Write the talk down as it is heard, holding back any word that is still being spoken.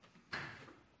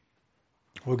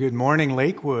Well, good morning,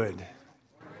 Lakewood.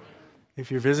 If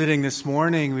you're visiting this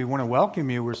morning, we want to welcome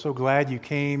you. We're so glad you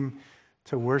came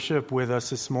to worship with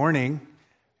us this morning.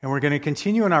 And we're going to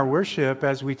continue in our worship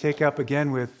as we take up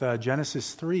again with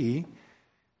Genesis 3.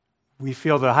 We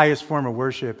feel the highest form of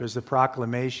worship is the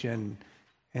proclamation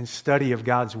and study of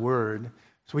God's Word.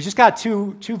 So we just got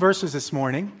two verses this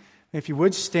morning. If you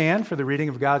would stand for the reading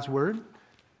of God's Word.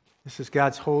 This is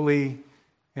God's holy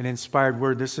and inspired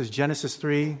Word. This is Genesis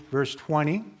 3, verse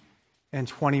 20 and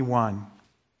 21.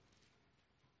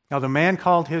 Now the man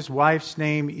called his wife's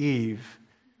name Eve,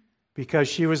 because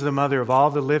she was the mother of all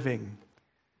the living.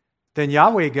 Then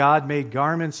Yahweh God made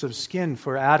garments of skin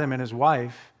for Adam and his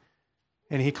wife,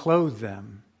 and he clothed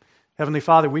them. Heavenly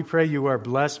Father, we pray you are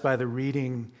blessed by the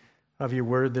reading of your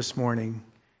word this morning.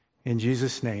 In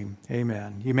Jesus' name,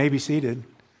 amen. You may be seated.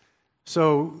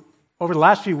 So, over the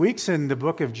last few weeks in the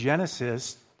book of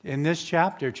Genesis, in this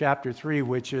chapter, chapter 3,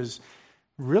 which is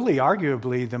really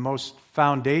arguably the most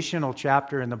foundational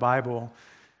chapter in the Bible,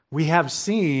 we have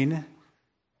seen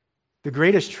the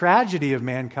greatest tragedy of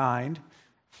mankind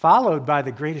followed by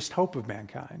the greatest hope of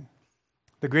mankind.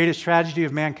 The greatest tragedy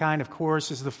of mankind, of course,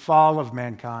 is the fall of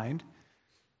mankind.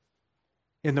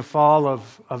 In the fall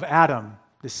of Adam,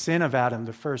 the sin of Adam,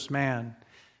 the first man.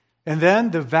 And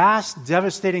then the vast,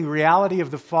 devastating reality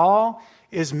of the fall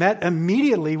is met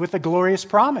immediately with a glorious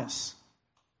promise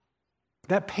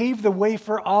that paved the way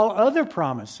for all other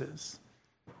promises.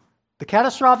 The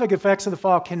catastrophic effects of the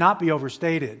fall cannot be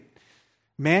overstated.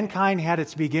 Mankind had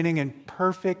its beginning in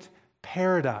perfect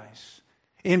paradise,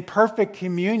 in perfect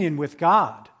communion with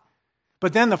God.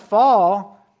 But then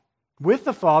with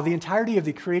the fall, the entirety of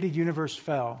the created universe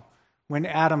fell when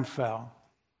Adam fell.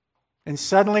 And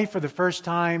suddenly, for the first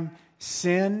time,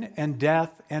 sin and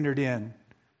death entered in,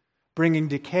 bringing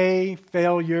decay,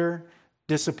 failure,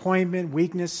 disappointment,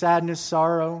 weakness, sadness,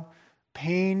 sorrow,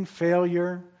 pain,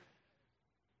 failure,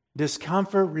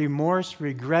 discomfort, remorse,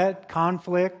 regret,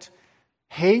 conflict,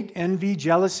 hate, envy,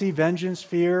 jealousy, vengeance,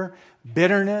 fear,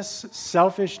 bitterness,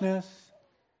 selfishness,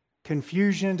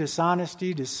 confusion,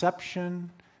 dishonesty,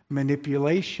 deception,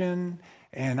 manipulation,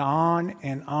 and on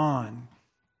and on.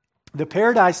 The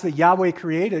paradise that Yahweh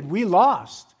created, we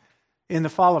lost in the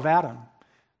fall of Adam.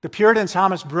 The Puritan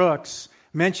Thomas Brooks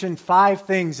mentioned 5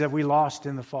 things that we lost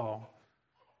in the fall.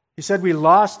 He said we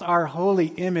lost our holy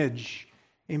image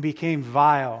and became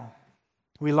vile.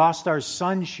 We lost our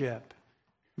sonship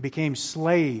and became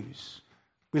slaves.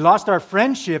 We lost our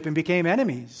friendship and became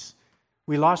enemies.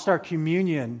 We lost our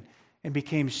communion and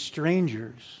became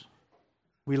strangers.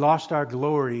 We lost our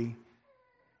glory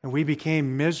and we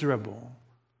became miserable.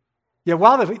 Yet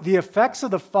while the effects of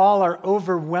the fall are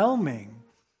overwhelming,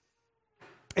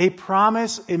 a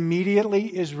promise immediately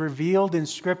is revealed in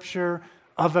Scripture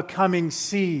of a coming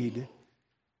seed,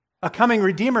 a coming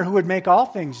Redeemer who would make all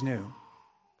things new.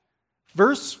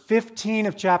 Verse 15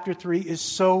 of chapter 3 is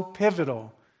so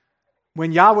pivotal.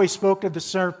 When Yahweh spoke to the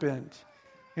serpent,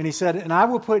 and he said, "And I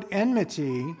will put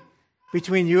enmity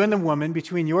between you and the woman,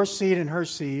 between your seed and her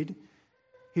seed.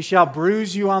 He shall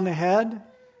bruise you on the head,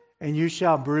 and you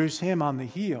shall bruise him on the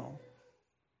heel."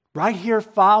 Right here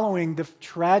following the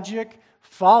tragic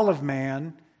fall of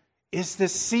man is the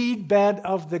seedbed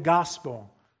of the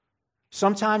gospel,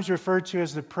 sometimes referred to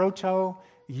as the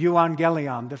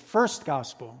proto-euangelion, the first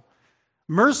gospel.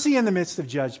 Mercy in the midst of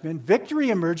judgment, victory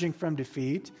emerging from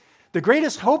defeat, the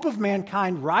greatest hope of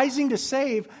mankind rising to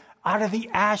save out of the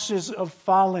ashes of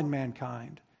fallen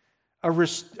mankind. A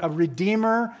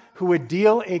Redeemer who would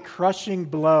deal a crushing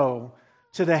blow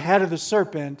to the head of the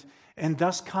serpent and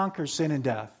thus conquer sin and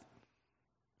death.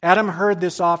 Adam heard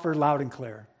this offer loud and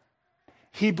clear.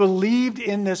 He believed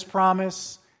in this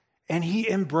promise and he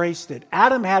embraced it.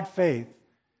 Adam had faith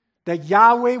that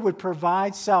Yahweh would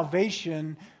provide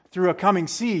salvation through a coming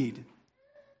seed.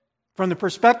 From the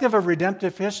perspective of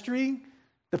redemptive history,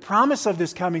 the promise of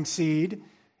this coming seed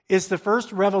is the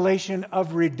first revelation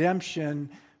of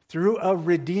redemption through a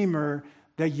Redeemer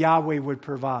that Yahweh would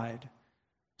provide.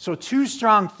 So 2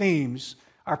 strong themes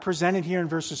are presented here in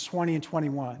verses 20 and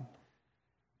 21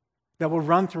 that will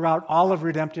run throughout all of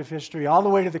redemptive history, all the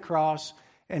way to the cross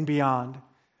and beyond.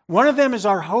 One of them is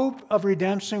our hope of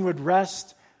redemption would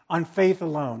rest on faith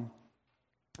alone,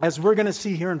 as we're going to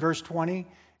see here in verse 20,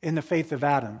 in the faith of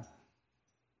Adam.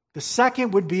 The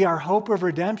second would be our hope of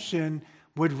redemption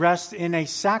would rest in a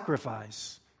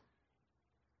sacrifice,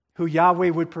 who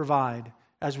Yahweh would provide,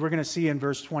 as we're going to see in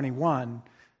verse 21,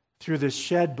 through the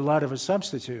shed blood of a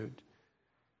substitute.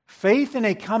 Faith in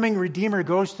a coming Redeemer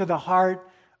goes to the heart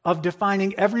of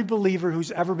defining every believer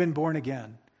who's ever been born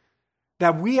again.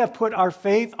 That we have put our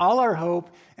faith, all our hope,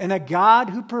 in a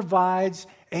God who provides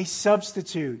a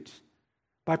substitute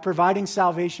by providing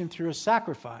salvation through a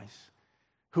sacrifice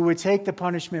who would take the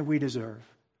punishment we deserve,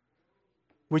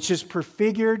 which is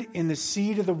prefigured in the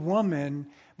seed of the woman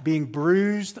being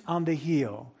bruised on the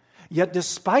heel. Yet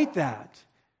despite that,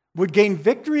 would gain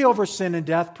victory over sin and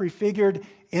death, prefigured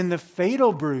in the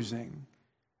fatal bruising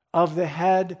of the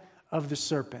head of the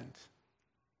serpent.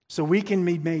 So we can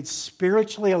be made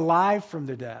spiritually alive from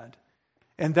the dead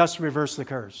and thus reverse the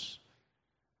curse.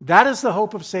 That is the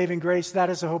hope of saving grace. That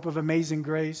is the hope of amazing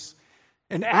grace.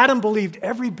 And Adam believed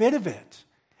every bit of it.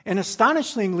 And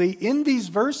astonishingly, in these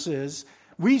verses,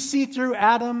 we see through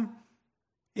Adam,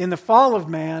 in the fall of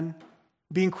man,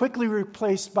 being quickly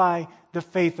replaced by the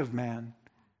faith of man.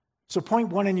 So point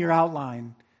one in your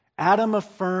outline, Adam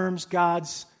affirms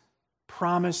God's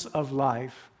promise of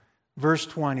life. Verse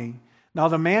 20, now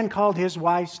the man called his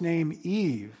wife's name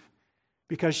Eve,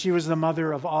 because she was the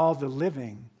mother of all the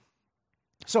living.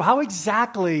 So how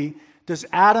exactly does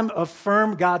Adam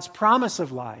affirm God's promise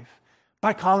of life?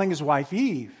 By calling his wife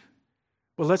Eve.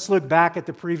 Well, let's look back at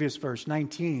the previous verse,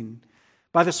 19.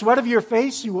 By the sweat of your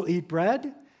face you will eat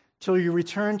bread till you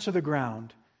return to the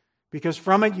ground, because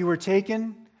from it you were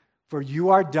taken, for you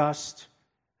are dust,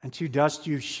 and to dust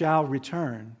you shall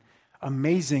return.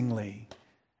 Amazingly,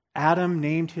 Adam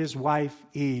named his wife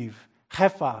Eve,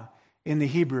 Hepha in the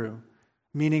Hebrew,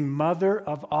 meaning mother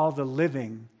of all the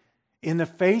living, in the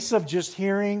face of just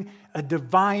hearing a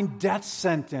divine death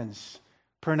sentence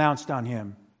pronounced on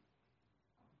him.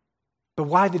 But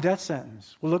why the death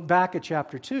sentence? We'll look back at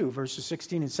chapter 2, verses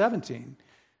 16 and 17.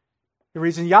 The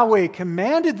reason Yahweh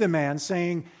commanded the man,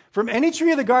 saying, from any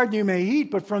tree of the garden you may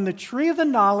eat, but from the tree of the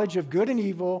knowledge of good and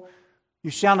evil you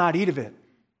shall not eat of it.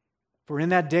 For in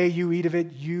that day you eat of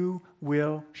it, you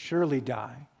will surely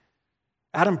die.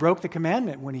 Adam broke the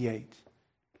commandment when he ate.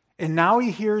 And now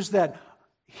he hears that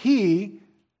he,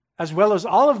 as well as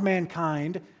all of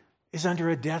mankind, is under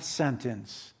a death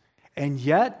sentence. And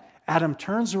yet, Adam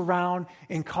turns around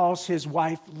and calls his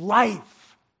wife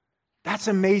life. That's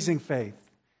amazing faith.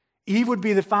 Eve would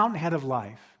be the fountainhead of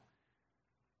life.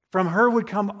 From her would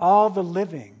come all the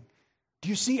living. Do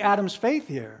you see Adam's faith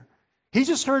here? He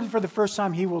just heard for the first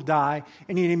time he will die,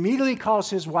 and he immediately calls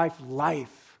his wife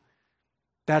life.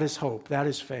 That is hope. That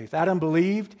is faith. Adam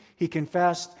believed, he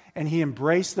confessed, and he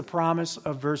embraced the promise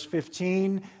of verse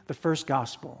 15, the first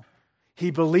gospel.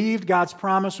 He believed God's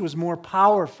promise was more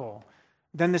powerful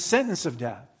than the sentence of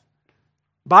death.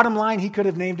 Bottom line, he could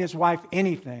have named his wife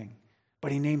anything,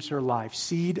 but he names her life,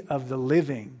 seed of the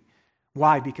living.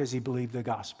 Why? Because he believed the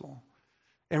gospel.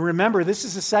 And remember, this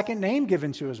is the second name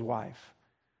given to his wife.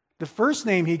 The first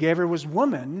name he gave her was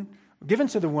woman, given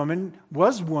to the woman,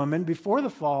 was woman before the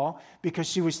fall, because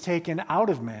she was taken out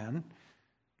of man.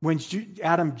 When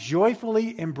Adam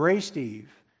joyfully embraced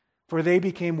Eve, for they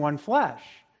became one flesh.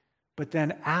 But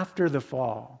then after the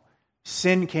fall,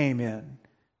 sin came in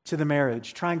to the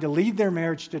marriage, trying to lead their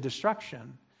marriage to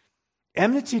destruction.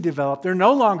 Enmity developed. They're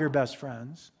no longer best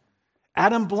friends.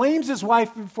 Adam blames his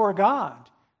wife before God.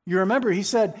 You remember, he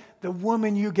said, the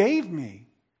woman you gave me.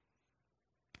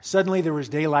 Suddenly there was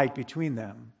daylight between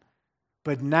them.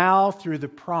 But now, through the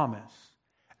promise,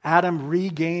 Adam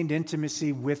regained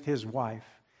intimacy with his wife.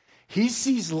 He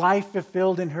sees life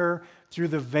fulfilled in her through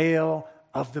the veil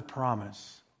of the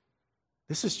promise.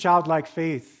 This is childlike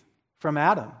faith from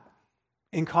Adam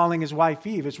in calling his wife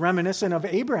Eve. It's reminiscent of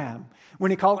Abraham when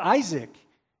he called Isaac,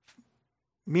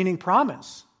 meaning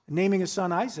promise, naming his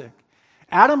son Isaac.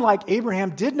 Adam, like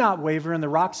Abraham, did not waver in the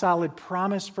rock-solid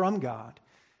promise from God.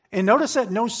 And notice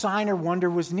that no sign or wonder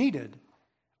was needed,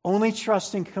 only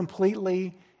trusting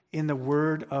completely in the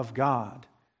word of God,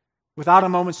 without a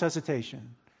moment's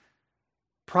hesitation.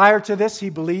 Prior to this, he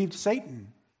believed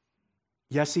Satan.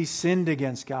 Yes, he sinned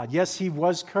against God. Yes, he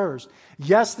was cursed.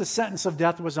 Yes, the sentence of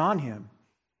death was on him.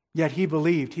 Yet he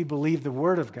believed the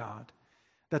word of God,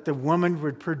 that the woman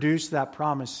would produce that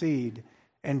promised seed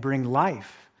and bring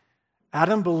life.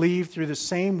 Adam believed through the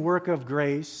same work of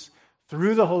grace,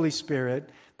 through the Holy Spirit,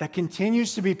 that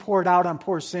continues to be poured out on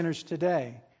poor sinners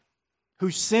today,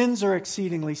 whose sins are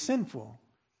exceedingly sinful.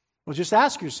 Well, just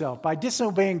ask yourself, by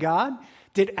disobeying God,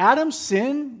 did Adam's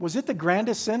sin, was it the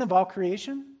grandest sin of all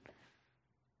creation?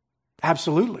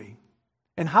 Absolutely.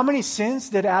 And how many sins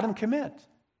did Adam commit?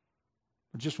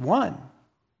 Just one.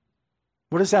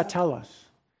 What does that tell us?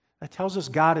 That tells us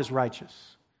God is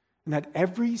righteous and that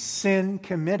every sin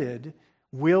committed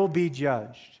will be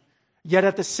judged. Yet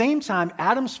at the same time,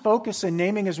 Adam's focus in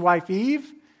naming his wife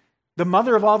Eve, the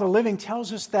mother of all the living,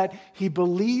 tells us that he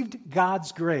believed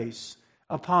God's grace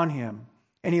upon him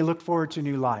and he looked forward to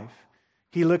new life.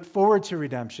 He looked forward to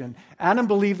redemption. Adam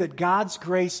believed that God's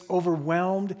grace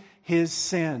overwhelmed his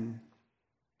sin,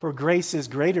 for grace is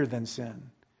greater than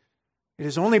sin. It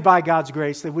is only by God's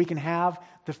grace that we can have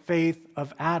the faith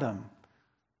of Adam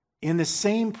in the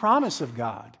same promise of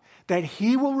God, that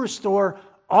he will restore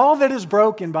all that is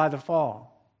broken by the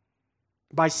fall,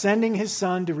 by sending his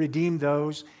Son to redeem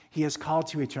those he has called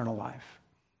to eternal life.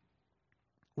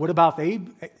 What about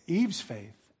Eve's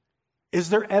faith? Is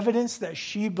there evidence that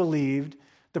she believed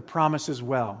the promise as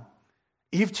well?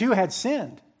 Eve too had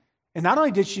sinned. And not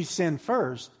only did she sin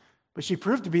first, but she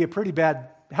proved to be a pretty bad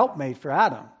helpmate for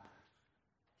Adam.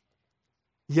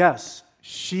 Yes,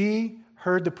 she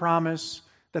heard the promise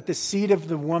that the seed of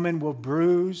the woman will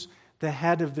bruise the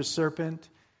head of the serpent.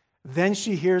 Then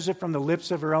she hears it from the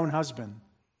lips of her own husband,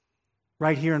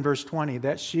 right here in verse 20,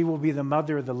 that she will be the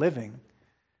mother of the living.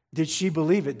 Did she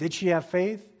believe it? Did she have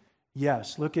faith?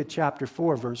 Yes. Look at chapter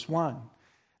 4, verse 1.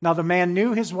 Now the man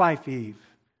knew his wife Eve,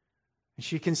 and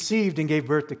she conceived and gave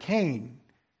birth to Cain.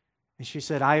 And she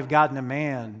said, I have gotten a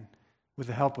man with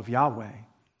the help of Yahweh.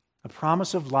 A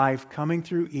promise of life coming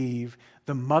through Eve,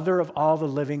 the mother of all the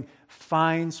living,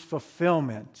 finds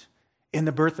fulfillment in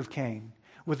the birth of Cain,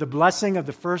 with the blessing of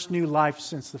the first new life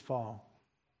since the fall.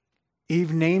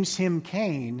 Eve names him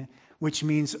Cain, which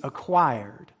means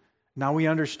acquired. Now we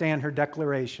understand her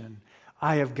declaration.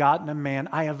 I have gotten a man,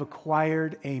 I have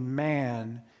acquired a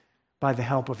man by the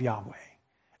help of Yahweh.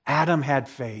 Adam had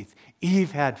faith.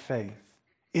 Eve had faith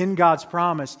in God's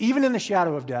promise, even in the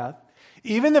shadow of death,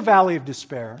 even the valley of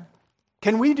despair.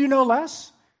 Can we do no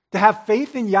less? To have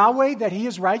faith in Yahweh that he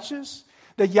is righteous,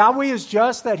 that Yahweh is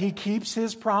just, that he keeps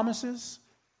his promises?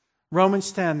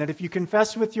 Romans 10, that if you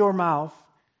confess with your mouth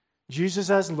Jesus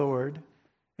as Lord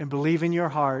and believe in your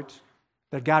heart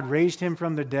that God raised him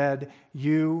from the dead,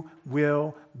 you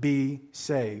will be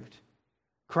saved.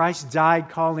 Christ died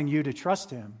calling you to trust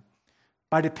him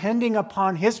by depending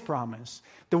upon his promise,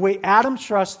 the way Adam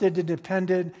trusted and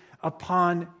depended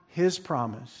upon his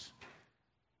promise.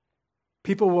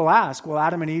 People will ask, will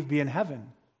Adam and Eve be in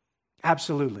heaven?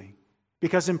 Absolutely.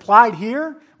 Because implied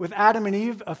here, with Adam and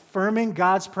Eve affirming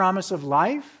God's promise of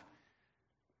life,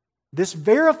 this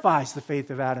verifies the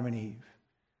faith of Adam and Eve.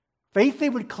 Faith they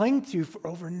would cling to for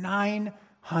over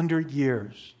 900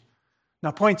 years.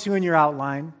 Now, point 2 in your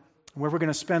outline, where we're going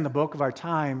to spend the bulk of our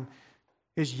time,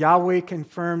 is Yahweh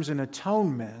confirms an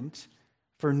atonement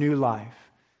for new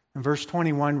life. And verse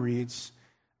 21 reads,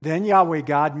 Then Yahweh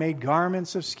God made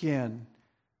garments of skin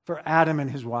for Adam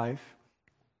and his wife,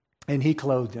 and he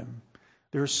clothed them.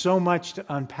 There's so much to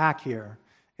unpack here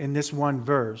in this one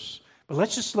verse. But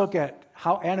let's just look at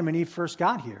how Adam and Eve first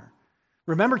got here.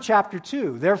 Remember chapter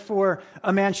 2. Therefore,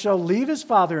 a man shall leave his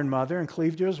father and mother and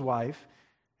cleave to his wife,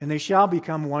 and they shall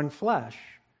become one flesh.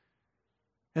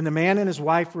 And the man and his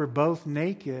wife were both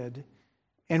naked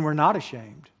and were not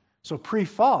ashamed. So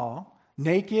pre-fall,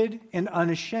 naked and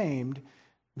unashamed.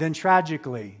 Then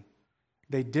tragically,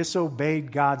 they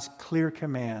disobeyed God's clear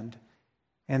command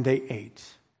and they ate.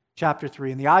 Chapter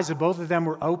 3, and the eyes of both of them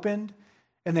were opened,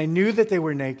 and they knew that they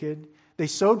were naked. They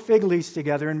sewed fig leaves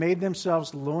together and made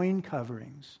themselves loin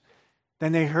coverings.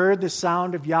 Then they heard the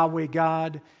sound of Yahweh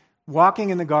God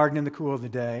walking in the garden in the cool of the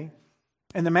day.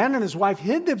 And the man and his wife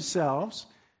hid themselves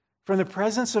from the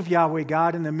presence of Yahweh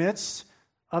God in the midst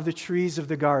of the trees of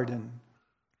the garden.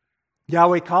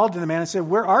 Yahweh called to the man and said,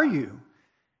 Where are you?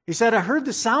 He said, I heard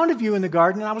the sound of you in the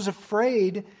garden, and I was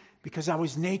afraid because I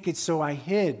was naked, so I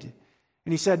hid.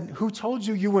 And he said, Who told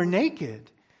you you were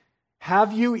naked?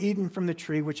 Have you eaten from the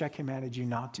tree which I commanded you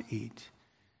not to eat?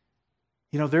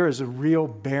 You know, there is a real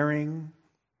bearing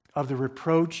of the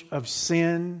reproach of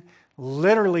sin,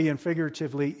 literally and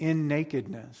figuratively, in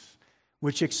nakedness,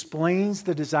 which explains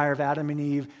the desire of Adam and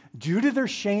Eve, due to their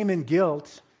shame and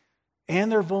guilt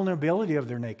and their vulnerability of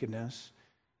their nakedness,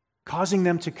 causing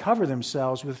them to cover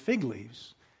themselves with fig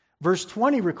leaves. Verse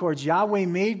 20 records, Yahweh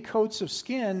made coats of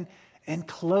skin and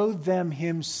clothed them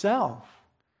himself.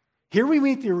 Here we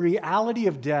meet the reality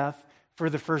of death for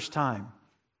the first time.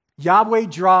 Yahweh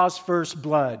draws first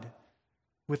blood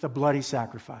with a bloody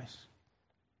sacrifice.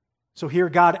 So here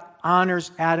God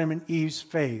honors Adam and Eve's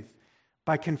faith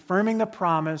by confirming the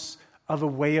promise of a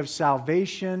way of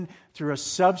salvation through a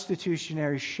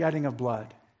substitutionary shedding of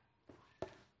blood.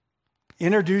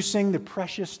 Introducing the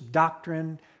precious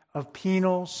doctrine of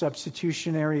penal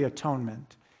substitutionary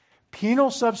atonement.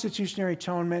 Penal substitutionary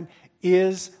atonement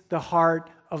is the heart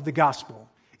of the gospel.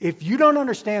 If you don't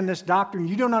understand this doctrine,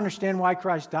 you don't understand why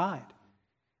Christ died.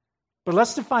 But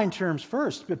let's define terms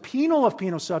first. The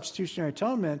penal substitutionary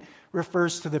atonement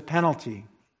refers to the penalty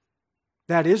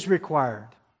that is required.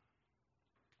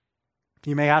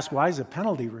 You may ask, why is a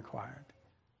penalty required?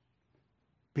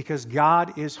 because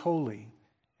God is holy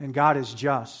and God is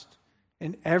just.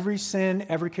 And every sin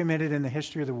ever committed in the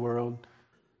history of the world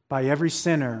by every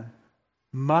sinner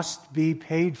must be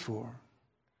paid for.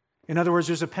 In other words,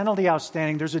 there's a penalty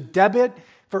outstanding. There's a debit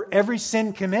for every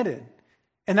sin committed.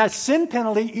 And that sin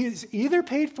penalty is either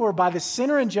paid for by the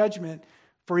sinner in judgment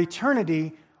for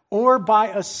eternity or by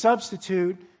a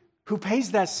substitute who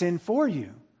pays that sin for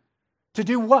you. To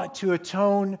do what? To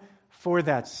atone for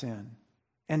that sin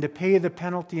and to pay the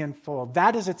penalty in full.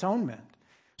 That is atonement.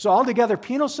 So altogether,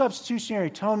 penal substitutionary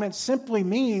atonement simply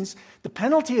means the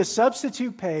penalty a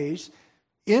substitute pays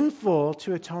in full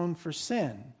to atone for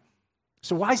sin.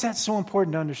 So why is that so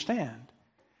important to understand?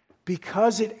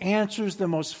 Because it answers the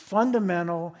most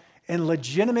fundamental and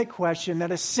legitimate question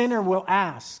that a sinner will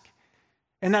ask.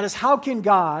 And that is, how can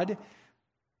God,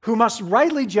 who must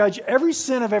rightly judge every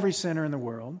sin of every sinner in the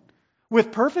world,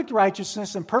 with perfect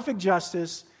righteousness and perfect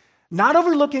justice, not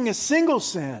overlooking a single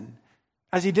sin,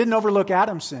 as he didn't overlook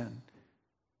Adam's sin,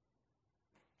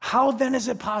 how then is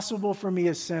it possible for me,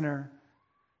 a sinner,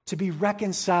 to be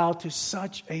reconciled to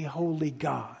such a holy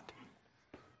God?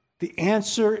 The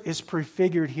answer is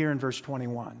prefigured here in verse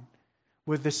 21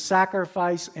 with the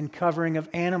sacrifice and covering of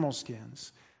animal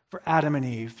skins for Adam and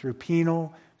Eve through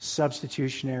penal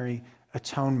substitutionary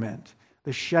atonement.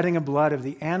 The shedding of blood of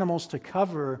the animals to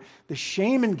cover the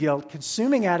shame and guilt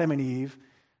consuming Adam and Eve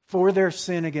for their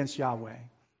sin against Yahweh.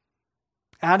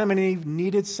 Adam and Eve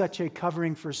needed such a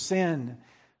covering for sin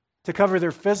to cover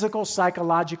their physical,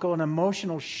 psychological, and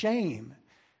emotional shame.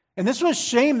 And this was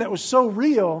shame that was so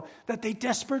real that they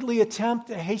desperately attempt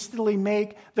to hastily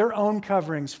make their own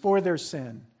coverings for their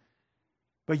sin.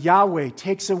 But Yahweh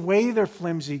takes away their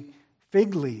flimsy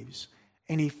fig leaves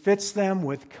and he fits them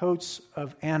with coats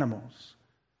of animals,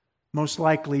 most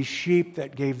likely sheep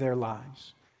that gave their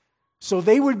lives. So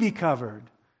they would be covered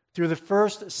through the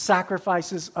first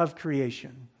sacrifices of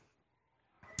creation.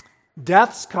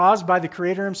 Deaths caused by the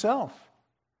Creator himself,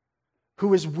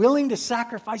 who is willing to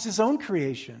sacrifice his own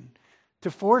creation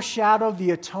to foreshadow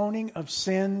the atoning of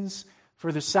sins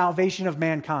for the salvation of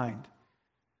mankind,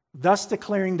 thus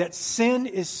declaring that sin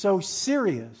is so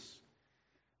serious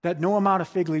that no amount of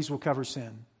fig leaves will cover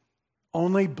sin.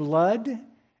 Only blood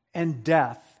and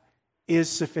death is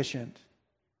sufficient.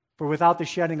 For without the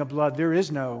shedding of blood, there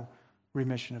is no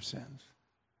remission of sins.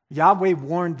 Yahweh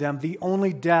warned them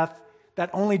that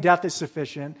only death is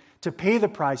sufficient to pay the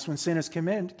price when sin is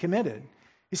committed.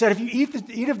 He said, if you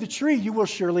eat of the tree, you will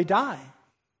surely die.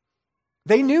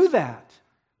 They knew that.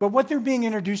 But what they're being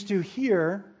introduced to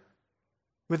here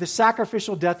with the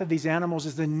sacrificial death of these animals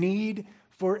is the need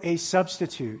for a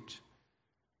substitute.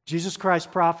 Jesus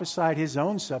Christ prophesied his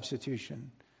own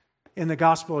substitution in the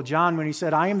Gospel of John when he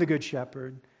said, I am the good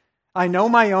shepherd. I know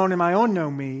my own and my own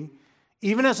know me.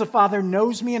 Even as the Father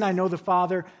knows me and I know the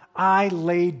Father, I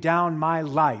laid down my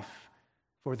life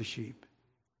for the sheep.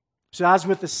 So as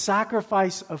with the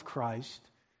sacrifice of Christ,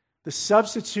 the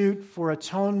substitute for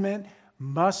atonement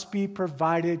must be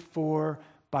provided for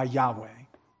by Yahweh.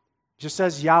 Just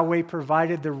as Yahweh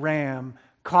provided the ram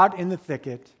caught in the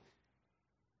thicket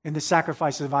in the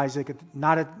sacrifice of Isaac,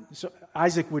 so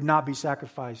Isaac would not be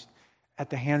sacrificed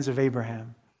at the hands of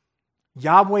Abraham.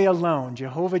 Yahweh alone,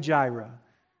 Jehovah Jireh,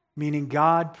 meaning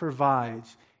God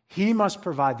provides. He must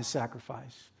provide the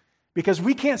sacrifice. Because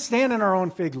we can't stand in our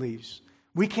own fig leaves.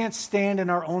 We can't stand in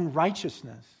our own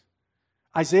righteousness.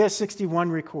 Isaiah 61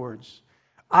 records,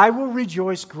 I will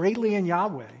rejoice greatly in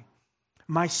Yahweh.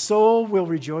 My soul will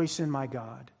rejoice in my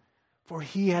God. For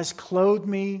he has clothed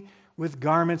me with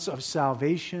garments of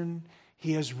salvation.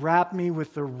 He has wrapped me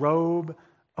with the robe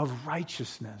of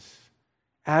righteousness.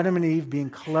 Adam and Eve being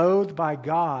clothed by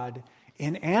God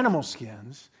in animal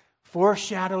skins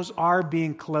foreshadows our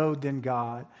being clothed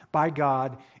by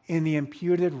God in the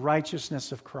imputed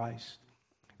righteousness of Christ.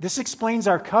 This explains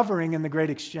our covering in the great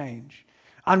exchange.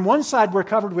 On one side, we're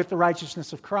covered with the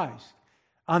righteousness of Christ.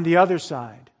 On the other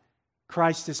side,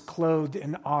 Christ is clothed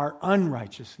in our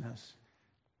unrighteousness.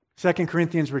 2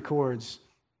 Corinthians records,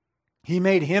 He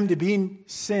made him to be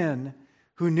sin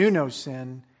who knew no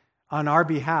sin on our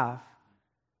behalf,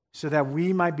 so that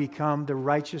we might become the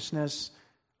righteousness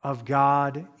of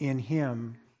God in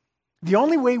him. The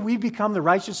only way we become the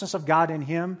righteousness of God in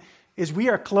him is we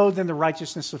are clothed in the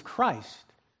righteousness of Christ.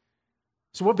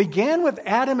 So what began with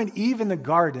Adam and Eve in the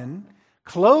garden,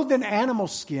 clothed in animal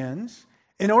skins,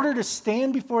 in order to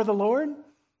stand before the Lord,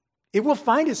 it will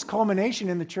find its culmination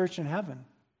in the church in heaven.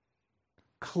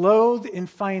 Clothed in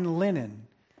fine linen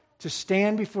to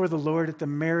stand before the Lord at the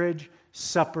marriage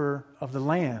supper of the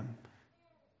Lamb.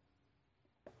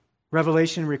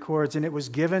 Revelation records, and it was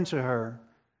given to her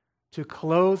to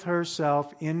clothe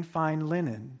herself in fine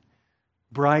linen,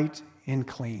 bright and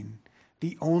clean.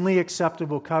 The only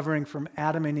acceptable covering for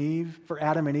Adam and Eve,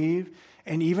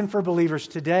 and even for believers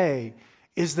today,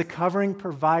 is the covering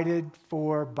provided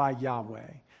for by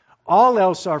Yahweh. All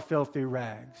else are filthy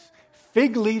rags,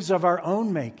 fig leaves of our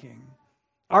own making,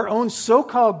 our own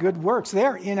so-called good works. They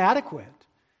are inadequate.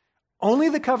 Only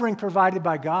the covering provided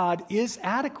by God is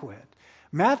adequate.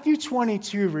 Matthew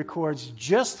 22 records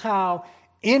just how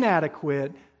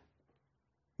inadequate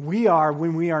we are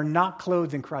when we are not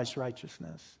clothed in Christ's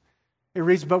righteousness. It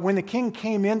reads, "But when the king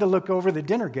came in to look over the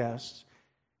dinner guests,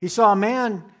 he saw a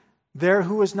man there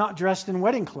who was not dressed in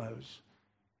wedding clothes.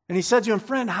 And he said to him,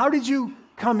 'Friend, how did you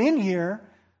come in here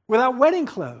without wedding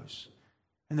clothes?'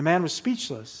 And the man was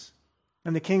speechless.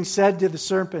 And the king said to the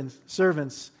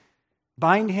servants,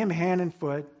 'Bind him hand and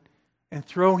foot and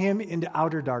throw him into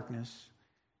outer darkness.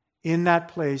 In that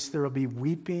place there will be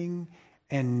weeping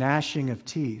and gnashing of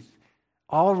teeth.'"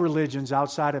 All religions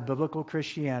outside of biblical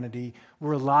Christianity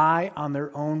rely on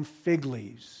their own fig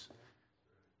leaves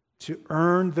to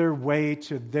earn their way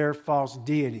to their false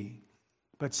deity.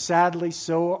 But sadly,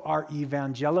 so are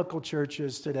evangelical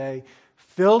churches today,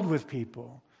 filled with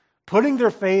people putting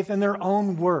their faith in their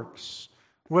own works,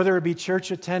 whether it be church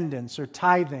attendance or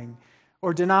tithing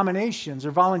or denominations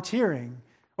or volunteering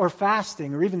or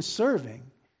fasting or even serving.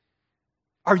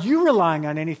 Are you relying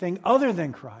on anything other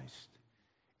than Christ?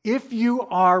 If you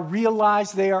are,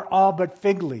 realize they are all but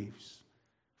fig leaves,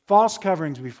 false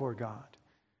coverings before God.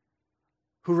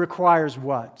 Who requires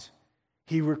what?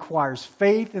 He requires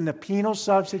faith in the penal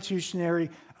substitutionary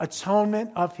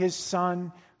atonement of His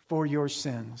Son for your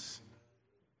sins,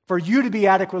 for you to be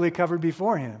adequately covered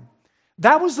before Him.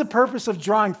 That was the purpose of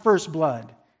drawing first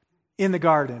blood in the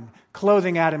garden,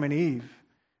 clothing Adam and Eve.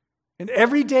 And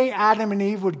every day Adam and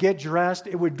Eve would get dressed,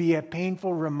 it would be a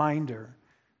painful reminder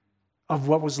of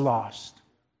what was lost.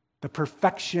 The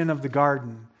perfection of the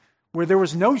garden, where there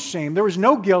was no shame, there was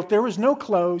no guilt, there was no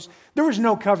clothes, there was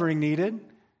no covering needed.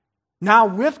 Now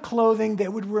with clothing, they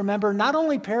would remember not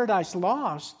only paradise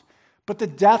lost, but the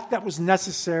death that was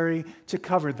necessary to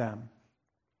cover them.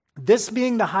 This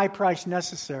being the high price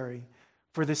necessary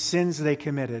for the sins they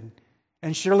committed,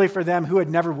 and surely for them who had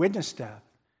never witnessed death.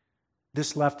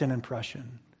 This left an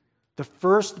impression. The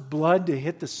first blood to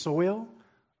hit the soil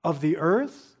of the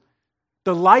earth,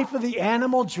 the life of the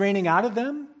animal draining out of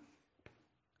them,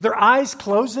 their eyes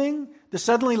closing, the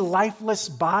suddenly lifeless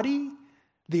body.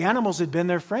 The animals had been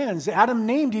their friends. Adam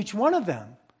named each one of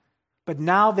them. But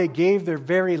now they gave their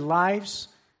very lives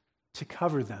to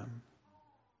cover them.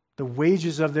 The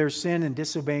wages of their sin and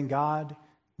disobeying God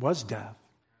was death.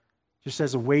 Just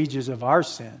as the wages of our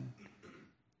sin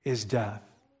is death.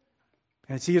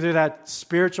 And it's either that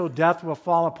spiritual death will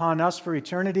fall upon us for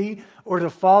eternity or to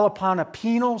fall upon a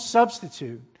penal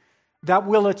substitute that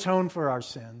will atone for our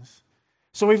sins.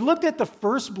 So we've looked at the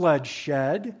first blood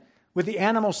shed with the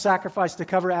animal sacrifice to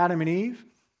cover Adam and Eve,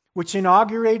 which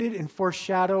inaugurated and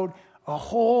foreshadowed a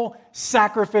whole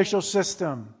sacrificial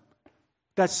system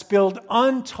that spilled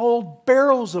untold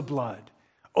barrels of blood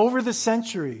over the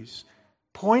centuries,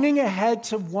 pointing ahead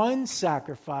to one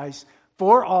sacrifice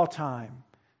for all time.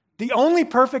 The only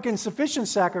perfect and sufficient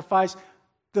sacrifice,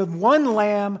 the one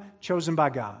lamb chosen by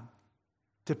God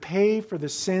to pay for the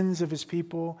sins of His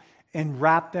people and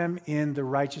wrap them in the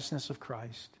righteousness of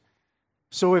Christ.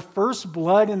 So if first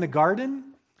blood in the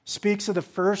garden speaks of the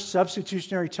first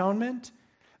substitutionary atonement,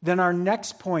 then our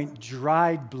next point,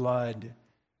 dried blood,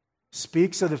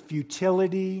 speaks of the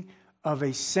futility of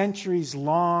a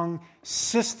centuries-long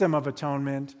system of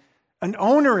atonement, an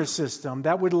onerous system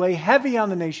that would lay heavy on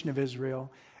the nation of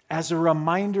Israel as a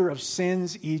reminder of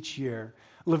sins each year.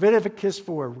 Leviticus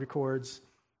 4 records,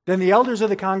 "Then the elders of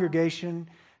the congregation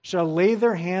shall lay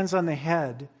their hands on the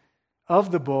head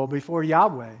of the bull before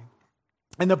Yahweh,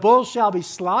 and the bull shall be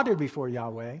slaughtered before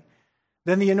Yahweh.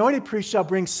 Then the anointed priest shall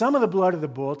bring some of the blood of the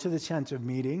bull to the tent of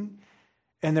meeting,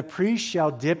 and the priest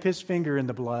shall dip his finger in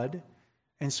the blood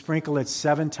and sprinkle it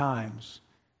 7 times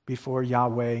before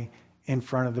Yahweh in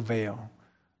front of the veil."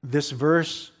 This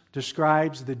verse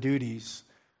describes the duties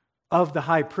of the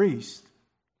high priest,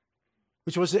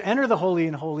 which was to enter the Holy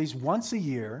of Holies once a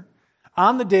year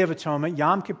on the Day of Atonement,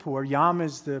 Yom Kippur. Yom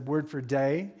is the word for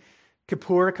day.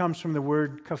 Kippur comes from the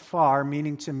word kafar,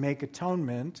 meaning to make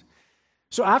atonement.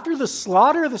 So after the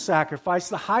slaughter of the sacrifice,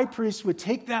 the high priest would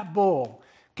take that bowl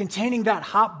containing that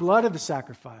hot blood of the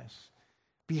sacrifice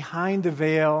behind the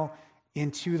veil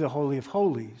into the Holy of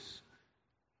Holies,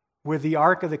 where the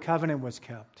Ark of the Covenant was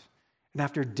kept. And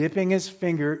after dipping his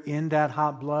finger in that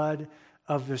hot blood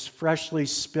of this freshly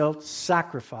spilt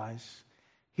sacrifice,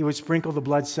 he would sprinkle the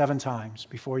blood 7 times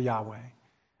before Yahweh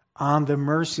on the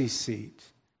mercy seat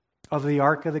of the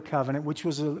Ark of the Covenant, which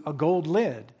was a gold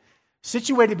lid,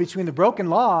 situated between the broken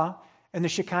law and the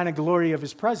Shekinah glory of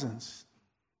his presence,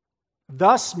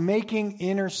 thus making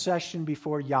intercession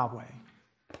before Yahweh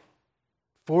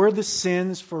for the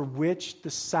sins for which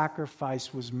the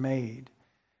sacrifice was made.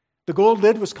 The gold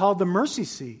lid was called the mercy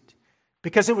seat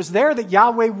because it was there that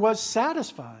Yahweh was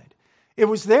satisfied. It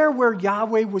was there where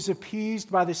Yahweh was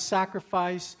appeased by the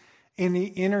sacrifice in the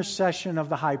intercession of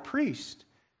the high priest.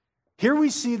 Here we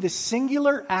see the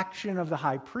singular action of the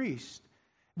high priest,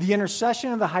 the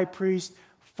intercession of the high priest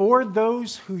for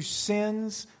those whose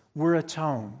sins were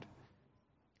atoned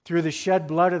through the shed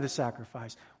blood of the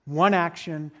sacrifice. One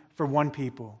action for one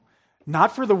people.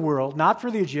 Not for the world, not for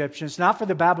the Egyptians, not for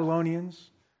the Babylonians,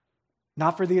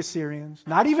 not for the Assyrians,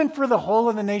 not even for the whole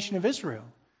of the nation of Israel,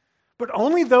 but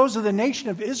only those of the nation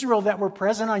of Israel that were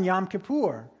present on Yom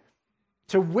Kippur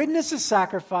to witness a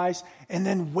sacrifice and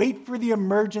then wait for the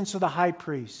emergence of the high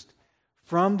priest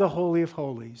from the Holy of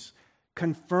Holies,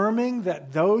 confirming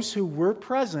that those who were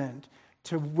present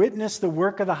to witness the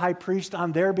work of the high priest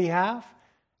on their behalf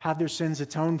had their sins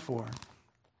atoned for.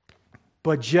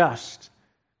 But just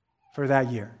for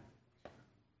that year.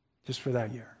 Just for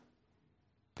that year.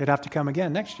 They'd have to come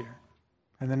again next year,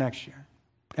 and the next year,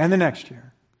 and the next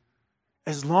year,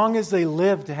 as long as they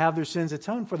lived to have their sins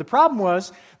atoned for. The problem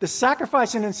was the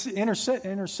sacrifice and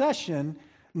intercession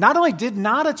not only did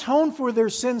not atone for their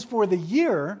sins for the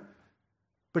year,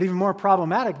 but even more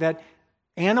problematic, that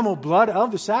animal blood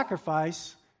of the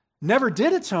sacrifice never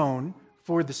did atone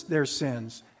for their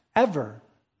sins, ever,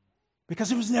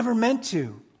 because it was never meant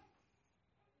to.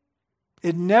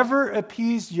 It never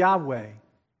appeased Yahweh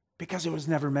because it was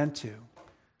never meant to.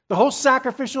 The whole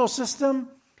sacrificial system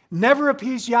never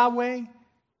appeased Yahweh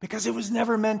because it was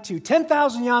never meant to.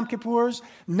 10,000 Yom Kippurs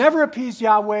never appeased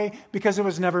Yahweh because it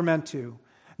was never meant to.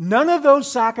 None of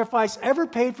those sacrifices ever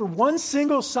paid for one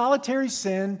single solitary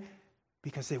sin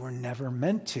because they were never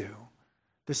meant to.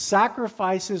 The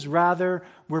sacrifices, rather,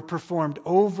 were performed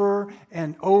over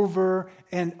and over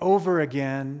and over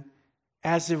again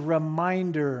as a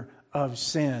reminder of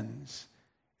sins.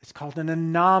 It's called an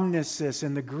anamnesis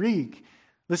in the Greek.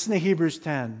 Listen to Hebrews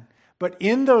 10. But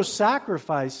in those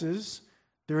sacrifices,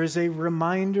 there is a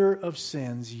reminder of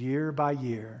sins year by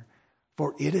year.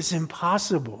 For it is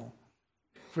impossible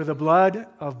for the blood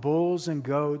of bulls and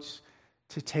goats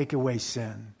to take away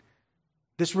sin.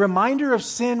 This reminder of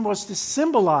sin was to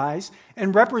symbolize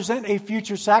and represent a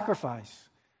future sacrifice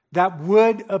that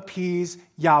would appease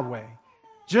Yahweh.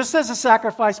 Just as a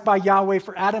sacrifice by Yahweh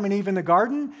for Adam and Eve in the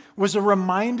garden was a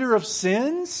reminder of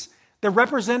sins that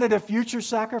represented a future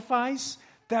sacrifice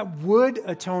that would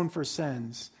atone for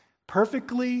sins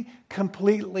perfectly,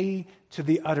 completely, to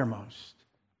the uttermost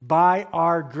by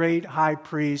our great high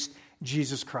priest,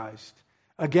 Jesus Christ.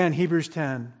 Again, Hebrews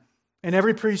 10. And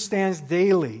every priest stands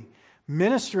daily,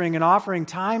 ministering and offering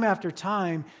time after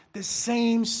time the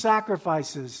same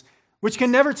sacrifices, which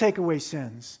can never take away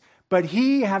sins. But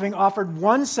he, having offered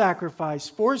one sacrifice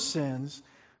for sins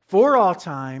for all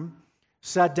time,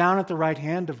 sat down at the right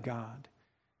hand of God.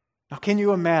 Now, can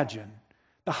you imagine?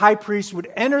 The high priest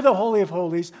would enter the Holy of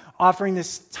Holies, offering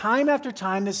this time after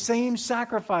time the same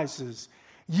sacrifices.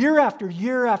 Year after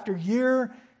year after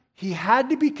year, he had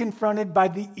to be confronted by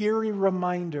the eerie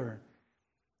reminder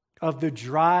of the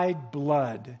dried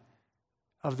blood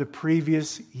of the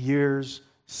previous year's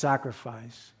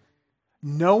sacrifice.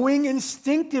 Knowing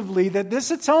instinctively that this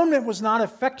atonement was not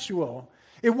effectual,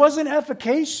 it wasn't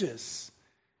efficacious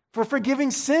for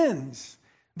forgiving sins.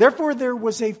 Therefore, there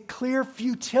was a clear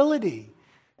futility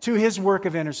to his work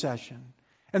of intercession.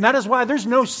 And that is why there's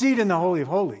no seat in the Holy of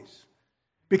Holies,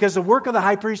 because the work of the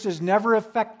high priest is never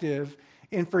effective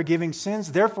in forgiving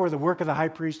sins. Therefore, the work of the high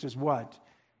priest is what?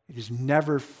 It is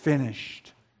never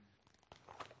finished.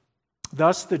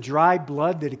 Thus, the dried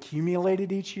blood that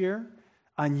accumulated each year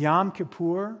on Yom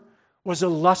Kippur was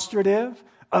illustrative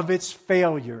of its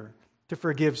failure to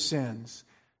forgive sins.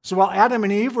 So while Adam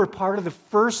and Eve were part of the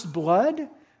first blood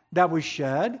that was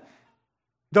shed,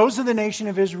 those of the nation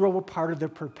of Israel were part of the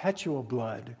perpetual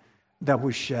blood that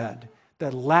was shed,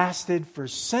 that lasted for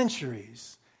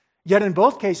centuries. Yet in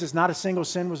both cases, not a single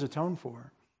sin was atoned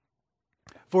for.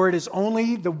 For it is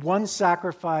only the one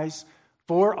sacrifice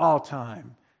for all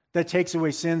time that takes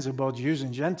away sins of both Jews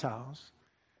and Gentiles.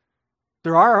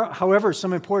 There are, however,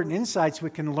 some important insights we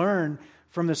can learn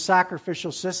from the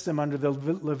sacrificial system under the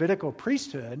Levitical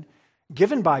priesthood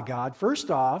given by God. First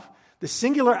off, the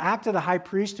singular act of the high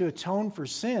priest to atone for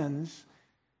sins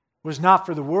was not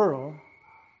for the world.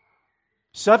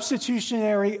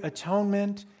 Substitutionary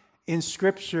atonement in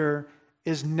Scripture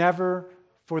is never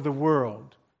for the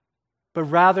world, but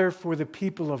rather for the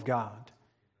people of God.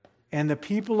 And the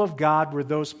people of God were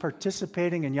those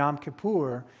participating in Yom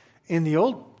Kippur in the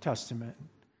Old Testament.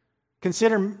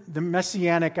 Consider the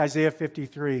messianic Isaiah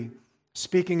 53,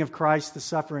 speaking of Christ, the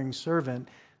suffering servant,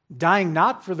 dying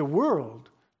not for the world,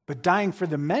 but dying for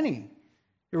the many.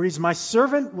 It reads, "My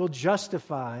servant will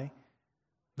justify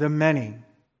the many,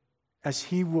 as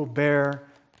he will bear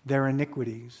their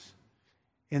iniquities."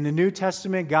 In the New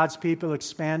Testament, God's people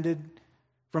expanded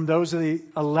from those of the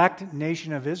elect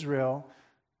nation of Israel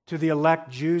to the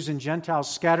elect Jews and Gentiles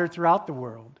scattered throughout the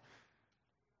world.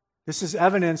 This is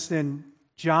evidenced in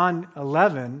John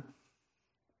 11,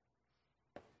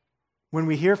 when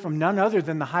we hear from none other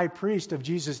than the high priest of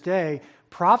Jesus' day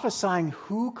prophesying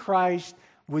who Christ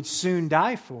would soon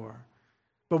die for.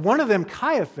 But one of them,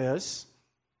 Caiaphas,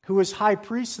 who was high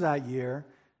priest that year,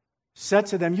 said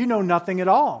to them, "You know nothing at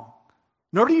all,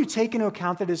 nor do you take into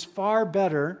account that it is far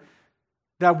better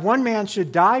that one man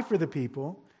should die for the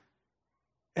people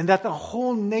and that the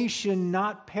whole nation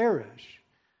not perish."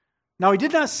 Now, he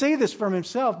did not say this from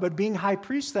himself, but being high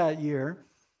priest that year,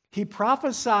 he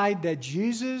prophesied that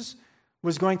Jesus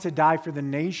was going to die for the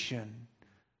nation,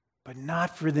 but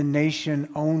not for the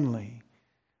nation only,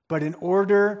 but in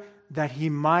order that he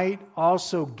might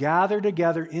also gather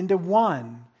together into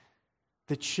one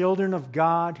the children of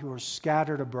God who are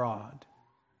scattered abroad.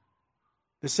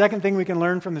 The second thing we can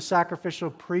learn from the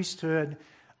sacrificial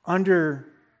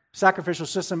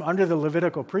system under the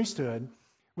Levitical priesthood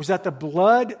was that the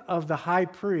blood of the high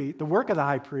priest, the work of the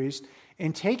high priest,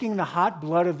 in taking the hot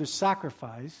blood of the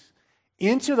sacrifice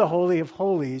into the Holy of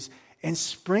Holies and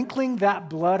sprinkling that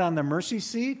blood on the mercy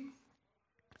seat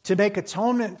to make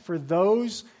atonement for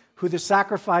those who the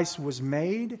sacrifice was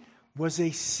made, was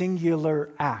a singular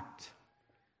act,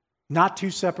 not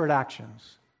two separate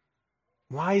actions.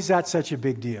 Why is that such a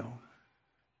big deal?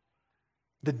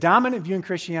 The dominant view in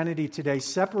Christianity today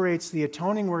separates the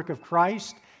atoning work of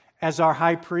Christ as our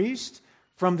high priest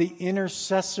from the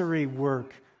intercessory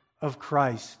work of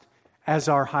Christ as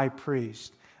our high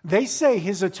priest. They say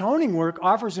his atoning work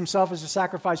offers himself as a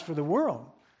sacrifice for the world.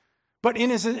 But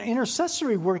in his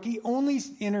intercessory work, he only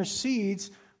intercedes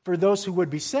for those who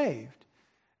would be saved.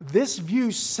 This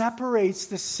view separates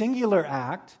the singular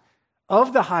act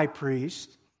of the high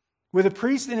priest, with a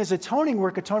priest in his atoning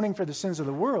work atoning for the sins of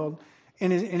the world.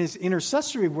 In his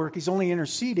intercessory work, he's only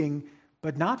interceding,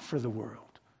 but not for the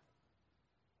world.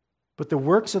 But the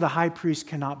works of the high priest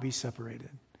cannot be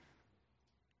separated.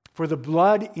 For the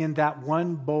blood in that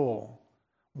one bowl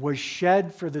was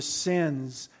shed for the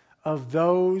sins of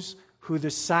those who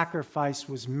the sacrifice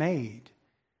was made.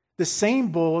 The same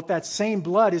bowl, that same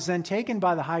blood, is then taken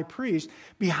by the high priest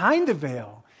behind the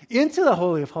veil into the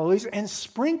Holy of Holies and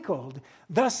sprinkled,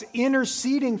 thus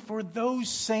interceding for those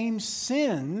same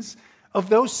sins of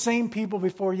those same people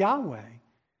before Yahweh.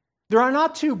 There are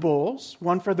not two bowls,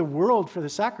 one for the world for the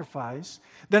sacrifice,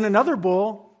 then another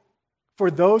bowl for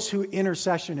those who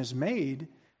intercession is made.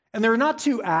 And there are not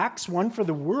two acts, one for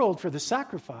the world for the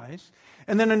sacrifice,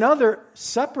 and then another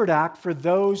separate act for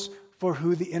those for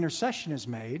who the intercession is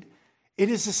made. It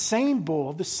is the same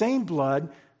bowl, the same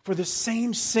blood, for the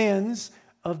same sins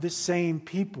of the same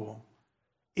people.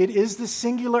 It is the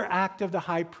singular act of the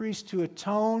high priest to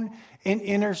atone and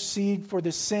intercede for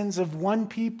the sins of one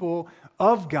people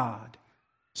of God.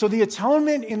 So the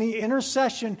atonement and the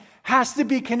intercession has to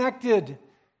be connected.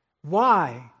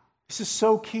 Why? This is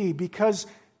so key, because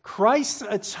Christ's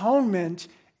atonement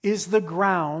is the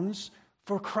grounds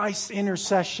for Christ's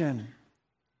intercession.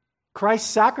 Christ's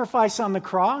sacrifice on the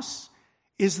cross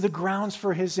is the grounds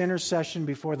for his intercession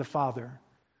before the Father.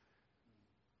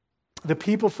 The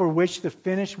people for which the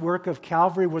finished work of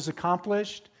Calvary was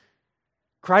accomplished,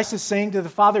 Christ is saying to the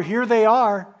Father, here they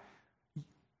are.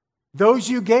 Those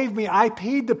you gave me, I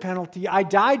paid the penalty. I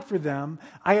died for them.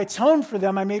 I atoned for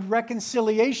them. I made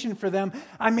reconciliation for them.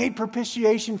 I made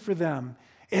propitiation for them.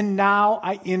 And now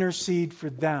I intercede for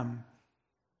them.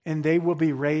 And they will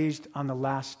be raised on the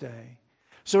last day.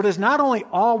 So it is not only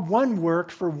all one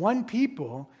work for one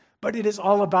people, but it is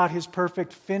all about his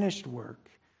perfect finished work.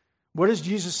 What does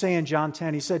Jesus say in John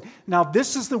 10? He said, now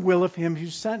this is the will of him who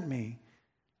sent me,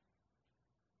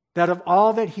 that of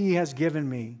all that he has given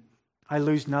me, I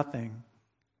lose nothing,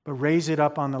 but raise it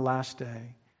up on the last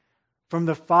day. From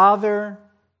the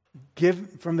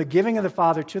giving of the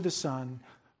Father to the Son,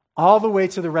 all the way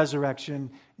to the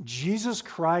resurrection, Jesus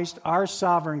Christ, our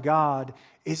sovereign God,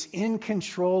 is in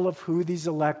control of who these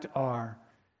elect are.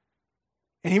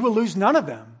 And he will lose none of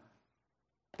them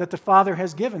that the Father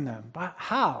has given them. But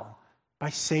how? By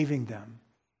saving them.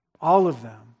 All of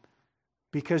them.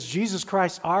 Because Jesus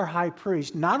Christ, our high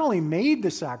priest, not only made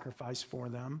the sacrifice for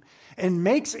them and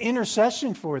makes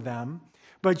intercession for them,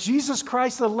 but Jesus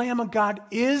Christ, the Lamb of God,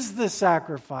 is the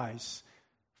sacrifice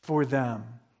for them.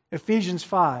 Ephesians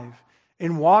 5,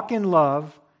 and walk in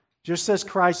love, just as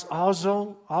Christ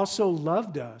also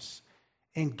loved us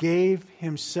and gave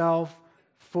himself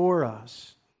for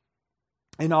us,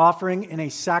 an offering and a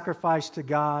sacrifice to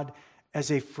God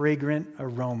as a fragrant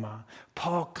aroma.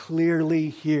 Paul clearly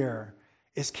here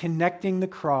is connecting the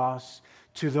cross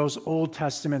to those Old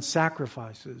Testament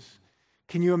sacrifices.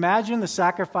 Can you imagine the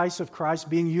sacrifice of Christ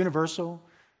being universal?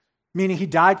 Meaning he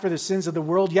died for the sins of the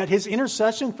world, yet his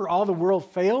intercession for all the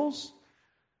world fails?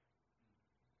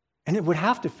 And it would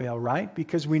have to fail, right?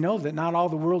 Because we know that not all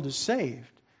the world is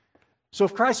saved. So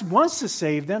if Christ wants to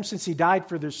save them, since he died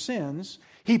for their sins,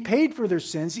 he paid for their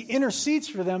sins, he intercedes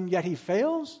for them, yet he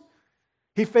fails?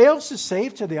 He fails to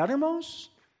save to the uttermost?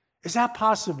 Is that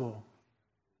possible?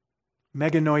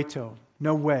 Meganoito,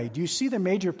 no way. Do you see the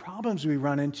major problems we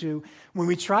run into when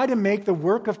we try to make the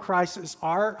work of Christ as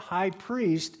our high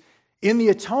priest in the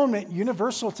atonement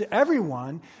universal to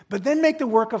everyone, but then make the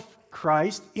work of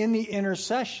Christ in the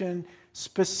intercession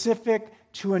specific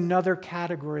to another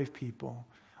category of people?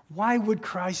 Why would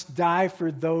Christ die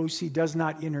for those he does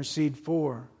not intercede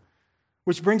for?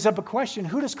 Which brings up a question: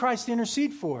 who does Christ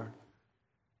intercede for?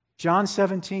 John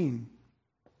 17.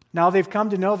 Now they've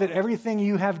come to know that everything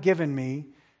you have given me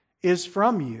is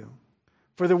from you.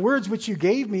 For the words which you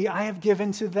gave me, I have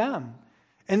given to them.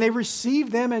 And they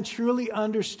received them and truly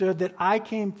understood that I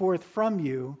came forth from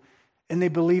you, and they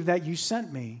believe that you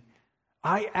sent me.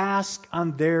 I ask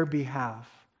on their behalf.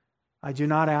 I do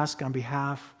not ask on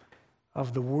behalf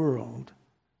of the world,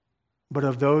 but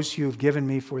of those you have given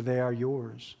me, for they are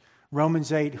yours.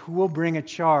 Romans 8, who will bring a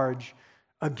charge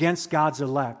against God's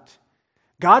elect?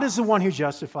 God is the one who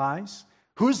justifies.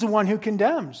 Who is the one who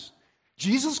condemns?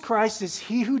 Jesus Christ is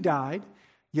he who died,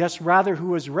 yes, rather who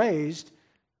was raised,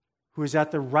 who is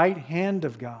at the right hand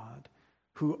of God,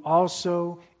 who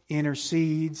also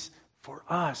intercedes for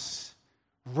us.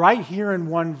 Right here in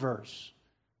one verse.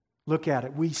 Look at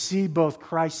it. We see both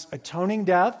Christ's atoning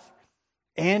death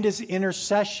and his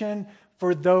intercession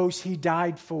for those he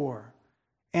died for.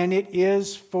 And it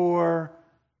is for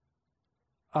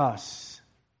us.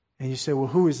 And you say, well,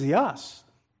 who is the us?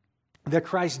 That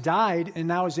Christ died and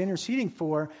now is interceding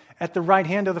for at the right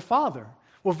hand of the Father.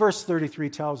 Well, verse 33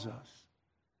 tells us.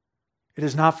 It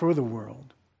is not for the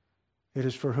world. It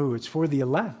is for who? It's for the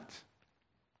elect.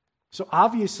 So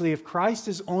obviously, if Christ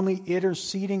is only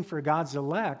interceding for God's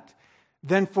elect,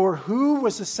 then for who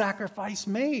was the sacrifice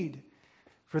made?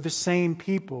 For the same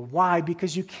people. Why?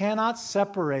 Because you cannot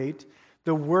separate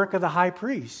the work of the high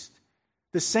priest.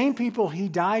 The same people he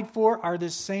died for are the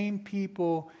same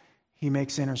people he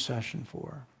makes intercession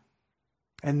for.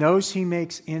 And those he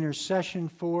makes intercession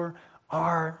for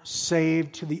are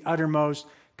saved to the uttermost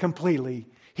completely.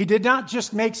 He did not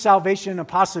just make salvation a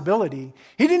possibility.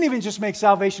 He didn't even just make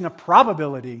salvation a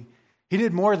probability. He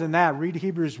did more than that. Read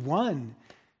Hebrews 1.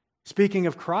 Speaking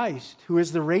of Christ, who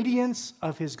is the radiance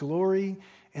of his glory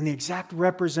and the exact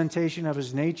representation of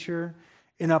his nature,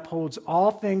 and upholds all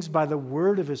things by the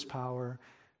word of his power,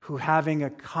 who having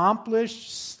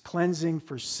accomplished cleansing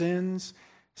for sins,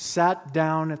 sat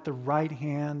down at the right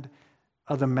hand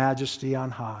of the majesty on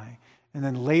high. And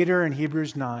then later in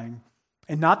Hebrews 9,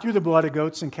 and not through the blood of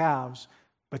goats and calves,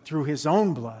 but through his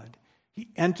own blood, he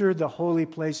entered the holy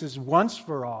places once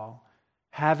for all,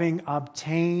 having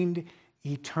obtained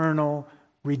eternal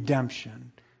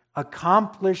redemption.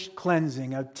 Accomplished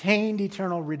cleansing, obtained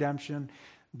eternal redemption.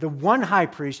 The one high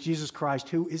priest, Jesus Christ,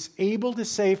 who is able to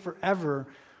save forever,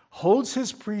 holds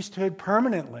his priesthood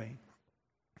permanently.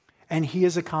 And he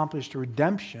has accomplished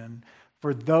redemption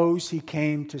for those he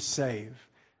came to save.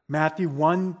 Matthew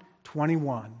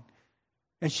 1:21.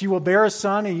 And she will bear a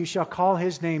son, and you shall call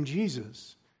his name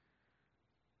Jesus,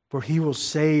 for he will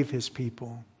save his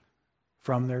people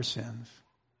from their sins.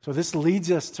 So this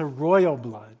leads us to royal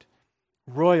blood.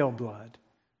 Royal blood.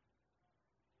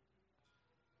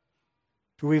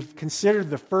 We've considered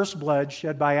the first blood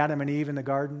shed by Adam and Eve in the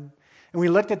garden. And we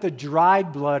looked at the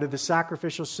dried blood of the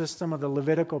sacrificial system of the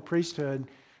Levitical priesthood.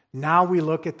 Now we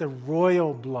look at the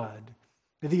royal blood,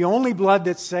 the only blood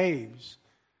that saves.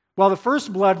 While the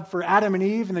first blood for Adam and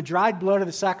Eve and the dried blood of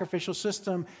the sacrificial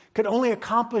system could only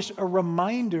accomplish a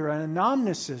reminder, an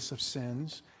anamnesis of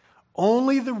sins,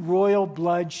 only the royal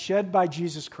blood shed by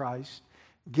Jesus Christ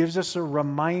gives us a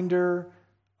reminder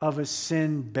of a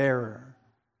sin bearer.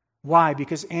 Why?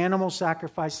 Because animal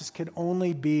sacrifices can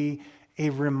only be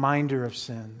a reminder of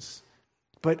sins.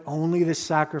 but only the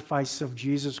sacrifice of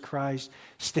Jesus Christ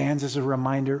stands as a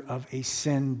reminder of a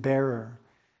sin bearer.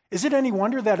 Is it any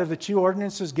wonder that of the two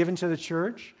ordinances given to the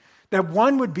church, that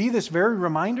one would be this very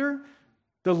reminder,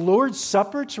 the Lord's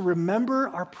Supper, to remember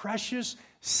our precious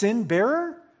sin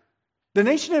bearer? The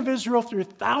nation of Israel, through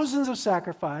thousands of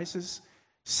sacrifices,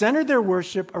 centered their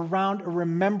worship around a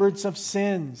remembrance of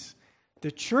sins.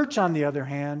 The church, on the other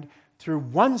hand, through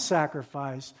one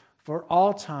sacrifice for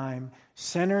all time,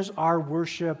 centers our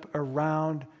worship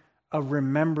around a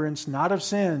remembrance not of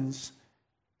sins,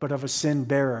 but of a sin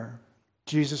bearer,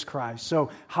 Jesus Christ. So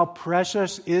how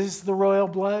precious is the royal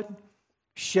blood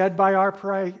shed by our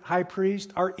high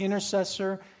priest, our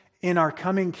intercessor in our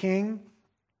coming King?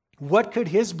 What could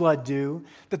his blood do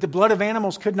that the blood of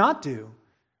animals could not do?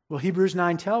 Well, Hebrews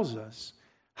 9 tells us,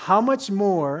 how much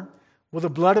more will the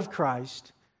blood of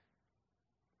Christ,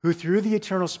 who through the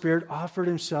eternal Spirit offered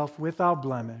himself without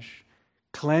blemish,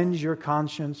 cleanse your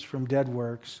conscience from dead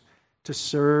works to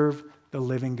serve the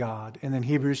living God? And then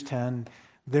Hebrews 10,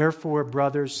 therefore,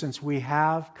 brothers, since we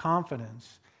have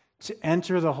confidence to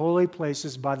enter the holy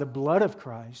places by the blood of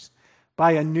Christ,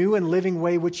 by a new and living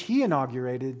way which he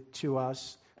inaugurated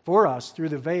for us through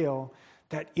the veil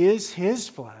that is his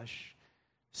flesh,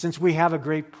 since we have a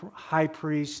great high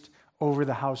priest over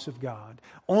the house of God.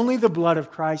 Only the blood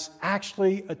of Christ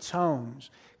actually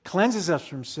atones, cleanses us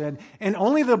from sin, and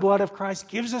only the blood of Christ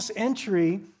gives us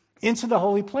entry into the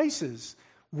holy places,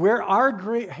 where our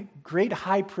great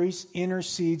high priest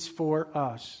intercedes for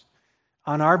us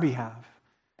on our behalf.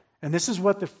 And this is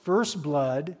what the first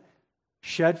blood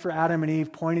shed for Adam and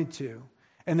Eve pointed to.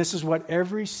 And this is what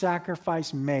every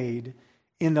sacrifice made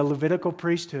in the Levitical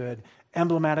priesthood,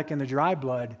 emblematic in the dry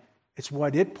blood, it's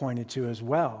what it pointed to as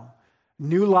well.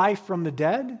 New life from the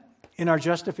dead in our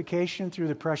justification through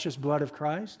the precious blood of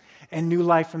Christ, and new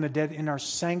life from the dead in our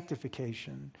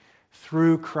sanctification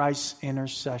through Christ's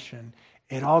intercession.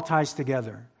 It all ties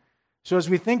together. So as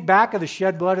we think back of the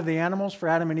shed blood of the animals for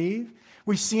Adam and Eve,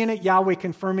 we see in it Yahweh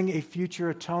confirming a future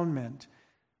atonement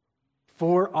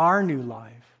for our new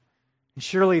life. And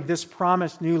surely this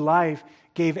promised new life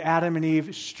gave Adam and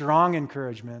Eve strong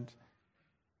encouragement.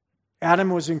 Adam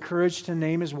was encouraged to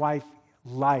name his wife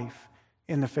Life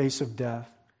in the face of death.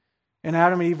 And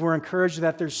Adam and Eve were encouraged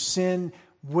that their sin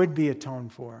would be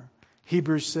atoned for.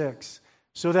 Hebrews 6.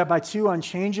 So that by two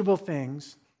unchangeable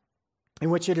things, in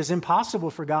which it is impossible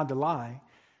for God to lie,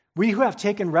 we who have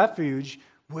taken refuge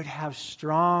would have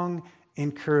strong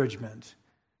encouragement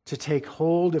to take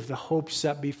hold of the hope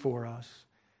set before us.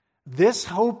 This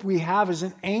hope we have is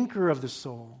an anchor of the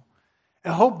soul,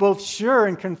 a hope both sure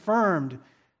and confirmed,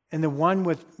 and the one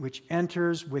which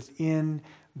enters within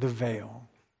the veil.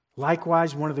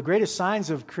 Likewise, one of the greatest signs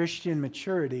of Christian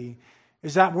maturity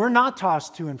is that we're not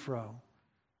tossed to and fro,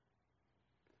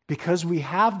 because we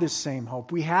have this same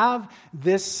hope. We have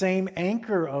this same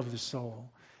anchor of the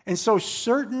soul. And so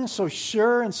certain, so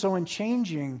sure, and so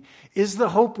unchanging is the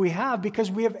hope we have, because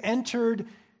we have entered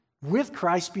with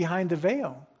Christ behind the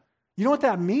veil. You know what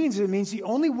that means? It means the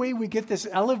only way we get this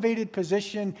elevated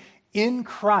position in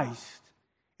Christ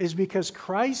is because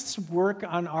Christ's work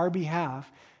on our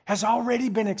behalf has already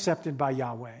been accepted by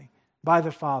Yahweh, by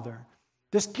the Father.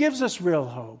 This gives us real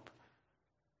hope.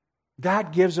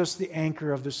 That gives us the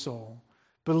anchor of the soul.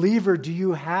 Believer, do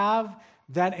you have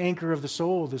that anchor of the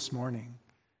soul this morning?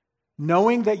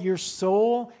 Knowing that your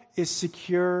soul is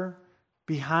secure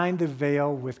behind the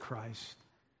veil with Christ.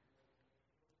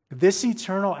 This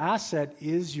eternal asset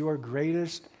is your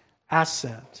greatest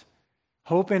asset.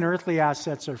 Hope and earthly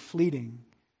assets are fleeting.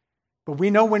 But we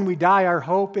know when we die, our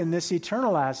hope in this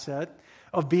eternal asset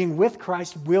of being with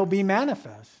Christ will be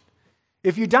manifest.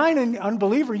 If you die an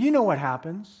unbeliever, you know what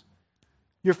happens.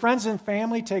 Your friends and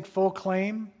family take full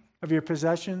claim of your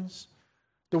possessions.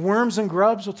 The worms and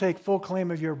grubs will take full claim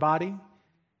of your body.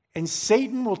 And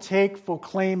Satan will take full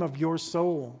claim of your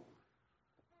soul.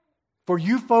 For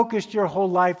you focused your whole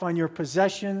life on your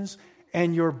possessions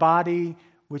and your body,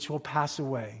 which will pass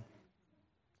away,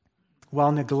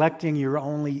 while neglecting your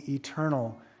only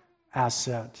eternal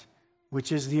asset,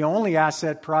 which is the only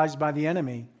asset prized by the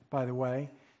enemy, by the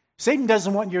way. Satan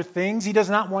doesn't want your things. He does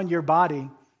not want your body,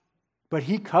 but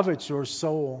he covets your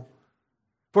soul.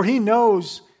 For he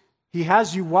knows he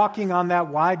has you walking on that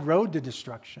wide road to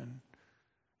destruction.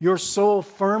 Your soul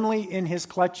firmly in his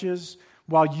clutches,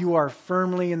 while you are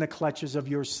firmly in the clutches of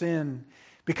your sin.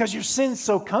 Because your sin's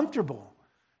so comfortable.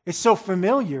 It's so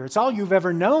familiar. It's all you've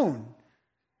ever known.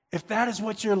 If that is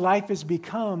what your life has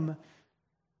become,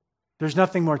 there's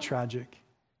nothing more tragic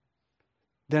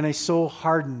than a soul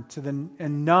hardened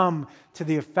and numb to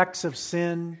the effects of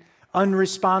sin,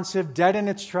 unresponsive, dead in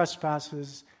its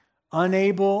trespasses,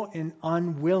 unable and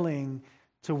unwilling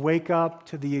to wake up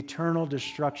to the eternal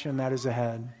destruction that is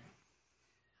ahead.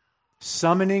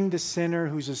 Summoning the sinner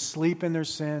who's asleep in their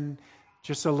sin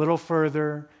just a little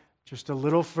further, just a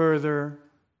little further.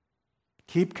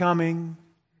 Keep coming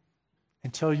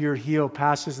until your heel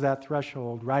passes that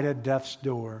threshold right at death's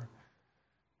door.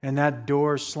 And that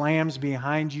door slams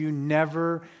behind you,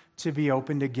 never to be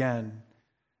opened again.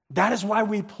 That is why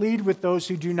we plead with those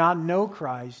who do not know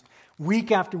Christ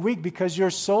week after week, because your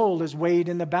soul is weighed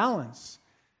in the balance.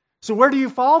 So where do you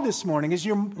fall this morning? Is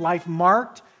your life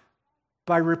marked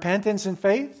by repentance and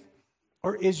faith?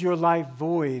 Or is your life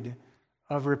void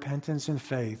of repentance and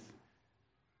faith?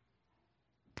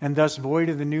 And thus void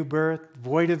of the new birth,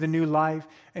 void of the new life,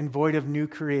 and void of new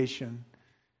creation.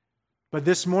 But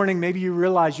this morning, maybe you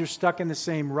realize you're stuck in the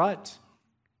same rut.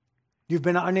 You've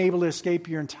been unable to escape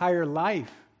your entire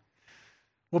life.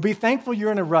 Well, be thankful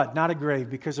you're in a rut, not a grave,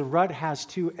 because a rut has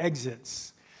two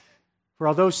exits. For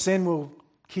although sin will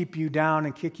keep you down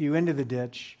and kick you into the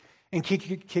ditch and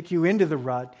kick you into the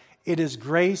rut, it is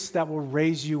grace that will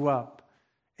raise you up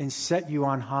and set you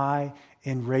on high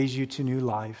and raise you to new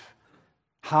life.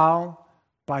 How?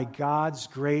 By God's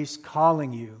grace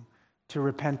calling you to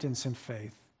repentance and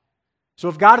faith. So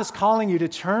if God is calling you to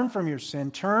turn from your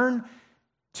sin, turn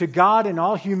to God in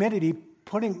all humility,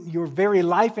 putting your very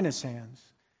life in His hands.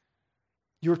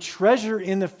 Your treasure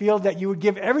in the field that you would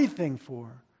give everything for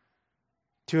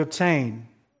to obtain.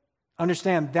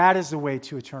 Understand, that is the way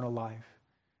to eternal life.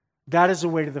 That is the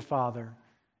way to the Father.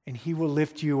 And He will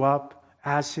lift you up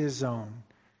as His own.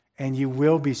 And you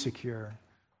will be secure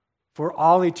for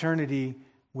all eternity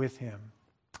with Him.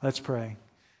 Let's pray.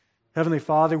 Heavenly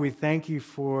Father, we thank You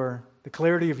for the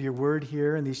clarity of Your word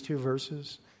here in these two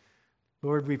verses.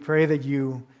 Lord, we pray that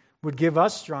You would give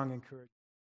us strong encouragement.